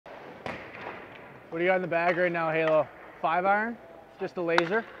What do you got in the bag right now, Halo? 5 iron? Just a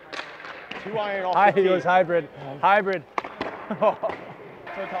laser? 2 iron off the He goes hybrid. Hybrid. So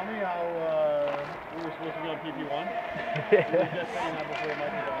tell me how we were supposed to be on PP1. Yeah. You were just saying that before the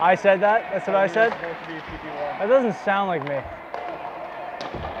microphone. I said that? That's what I said? Supposed to be PP1. That doesn't sound like me.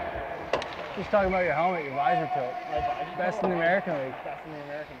 Just talking about your helmet, your visor tilt. Best in the American League. Best in the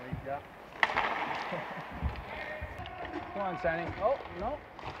American League, yeah. Come on, Sonny. Oh, no.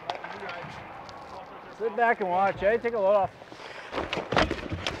 Sit back and watch, eh? Take a load off.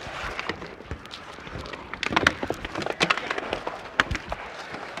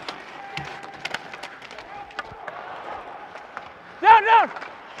 Down, down!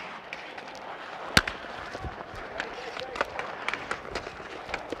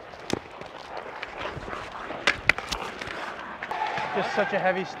 Just such a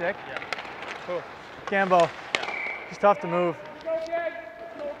heavy stick. Yeah. Cool. Gambo. Yeah. He's tough to move.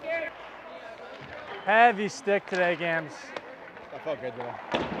 Heavy stick today, Gams. That felt good today.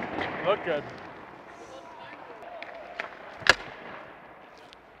 Look good.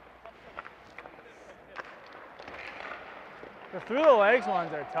 The through the legs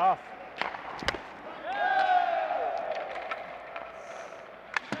ones are tough.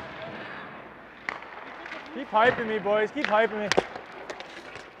 Keep hyping me, boys. Keep hyping me.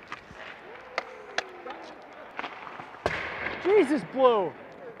 Jesus, Blue.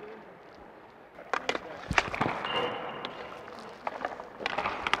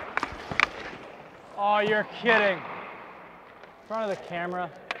 Oh, you're kidding. In front of the camera.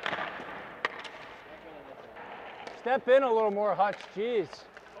 Step in a little more, Hutch. Jeez.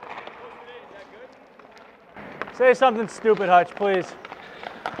 Say something stupid, Hutch, please.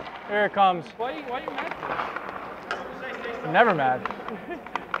 Here it comes. Why are you mad for? I'm never mad.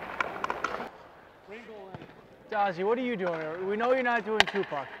 Dazzy, what are you doing here? We know you're not doing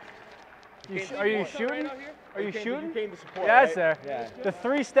Tupac. Are you shooting? Are you shooting? You came to support, Yeah, it's right? there. Yeah. The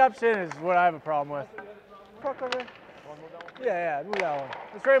 3 steps in is what I have a problem with. Fuck over there. Yeah, move that one.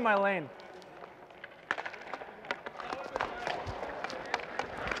 It's right in my lane.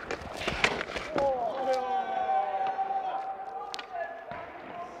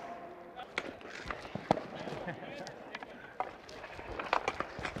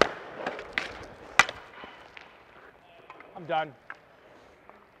 I'm done.